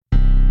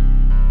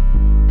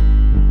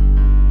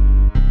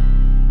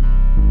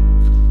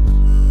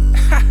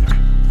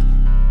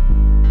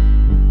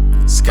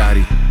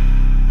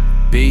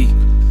B.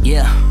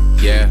 Yeah.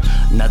 Yeah.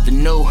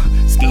 Nothing new,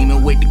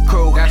 scheming with the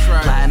crew. That's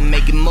right. Plotting,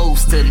 making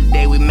moves till the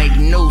day we make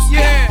news.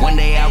 Yeah. One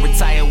day I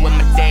retire with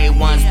my day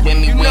ones with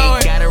me. You We know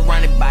ain't it. gotta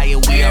run it by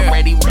it. We Yeah.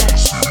 already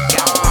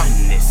gotta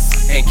run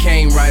this. And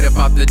came right up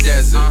out the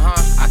desert.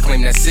 I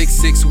claim that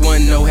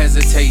 661, no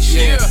hesitation.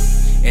 Yeah.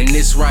 And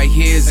this right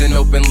here's an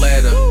open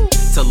letter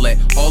to let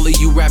all of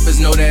you rappers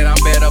know that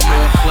I'm better,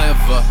 more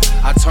clever.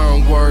 I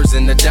turn words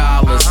into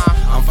dollars.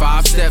 I'm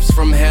 5 steps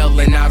from hell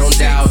and I don't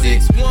doubt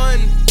it.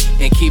 661.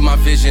 And keep my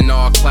vision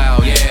all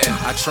cloudy. Yeah.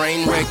 I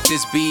train wrecked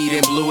this beat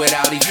and blew it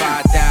out. He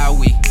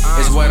 5,000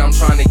 is what I'm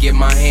trying to get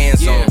my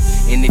hands on.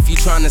 And if you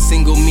trying to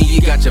single me, you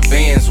got your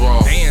bands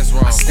wrong.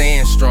 I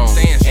stand strong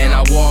and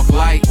I walk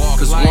light.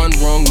 Cause one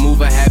wrong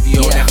move I have you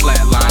on that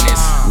flat line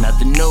is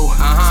Nothing new,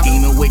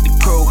 scheming with the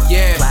crew.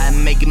 Yeah.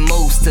 Plotting, making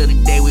moves till the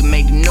day we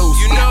make news.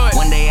 You know it.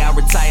 One day I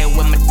retire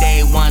with my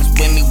day ones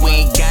with me.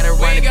 We ain't gotta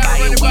run it by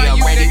it. We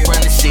already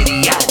run the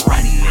city. I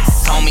run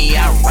this, homie.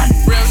 I run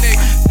this. Real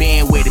nigga.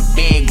 Been with it,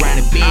 been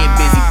grinding, been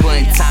busy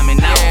putting time in.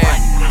 I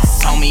run this,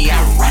 homie. I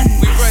run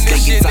this. We run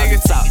this Take it shit, talk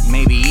nigga. to talk,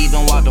 maybe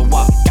even walk the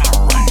walk. I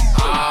run it.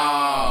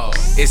 oh,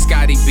 it's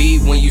Scotty B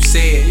when you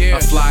said Yeah.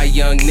 a fly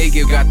young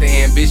nigga got the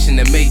ambition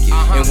to make it.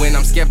 And when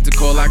I'm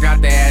skeptical, I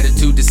got the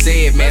attitude to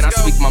say it. Man, Let's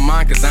I go. speak my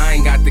mind cause I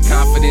ain't got the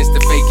confidence to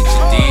fake it,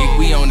 you dig?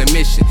 We on a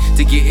mission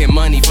to getting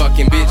money,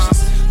 fucking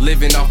bitches.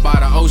 Living off by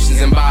the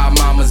oceans and by our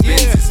mama's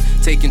Benzes.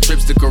 Taking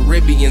trips to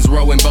Caribbeans,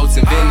 rowing boats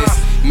in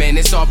Venice. Man,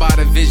 it's all about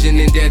a vision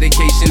and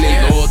dedication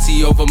and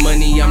loyalty over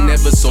money. I'm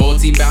never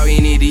salty about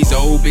any of these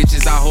old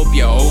bitches. I hope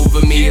you're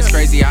over me. It's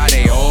crazy how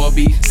they all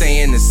be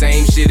saying the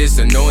same shit. It's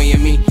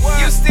annoying me.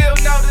 You still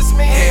notice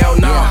me? Hell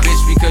no,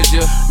 bitch, because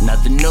you're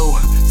Nothing new,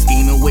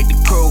 scheming with the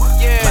crew.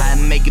 Yeah.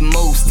 Plotting, making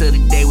moves till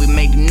the day we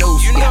make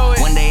news. You know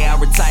it. One day I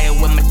retire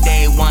with my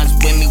day ones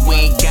with me.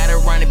 We ain't gotta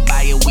run it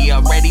by it. We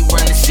already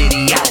run the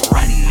city. I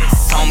run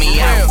this,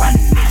 homie. I real. run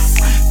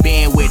this.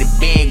 Been with it,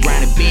 been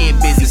grinding, been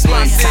busy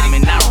my putting city. time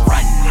and I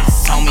run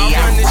this, homie. I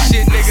I run this run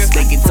shit, this. nigga.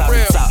 They can For talk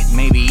real. the talk,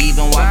 maybe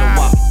even walk the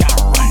walk. I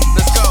run this.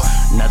 Let's go.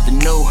 Nothing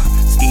new,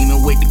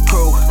 scheming with the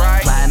crew.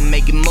 Right. Plotting,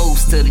 making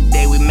moves till the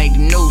day we make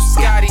news.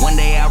 Scotty. One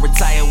day I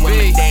retire with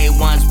my Big. day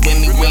ones with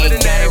me. We Remember ain't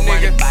the gotta name,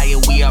 run nigga. it by it.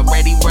 We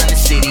already run the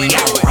city. We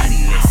I do it. run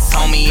this,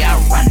 homie. I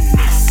run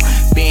this.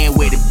 Been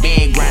with it,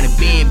 been grinding,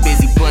 been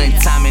busy putting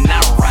time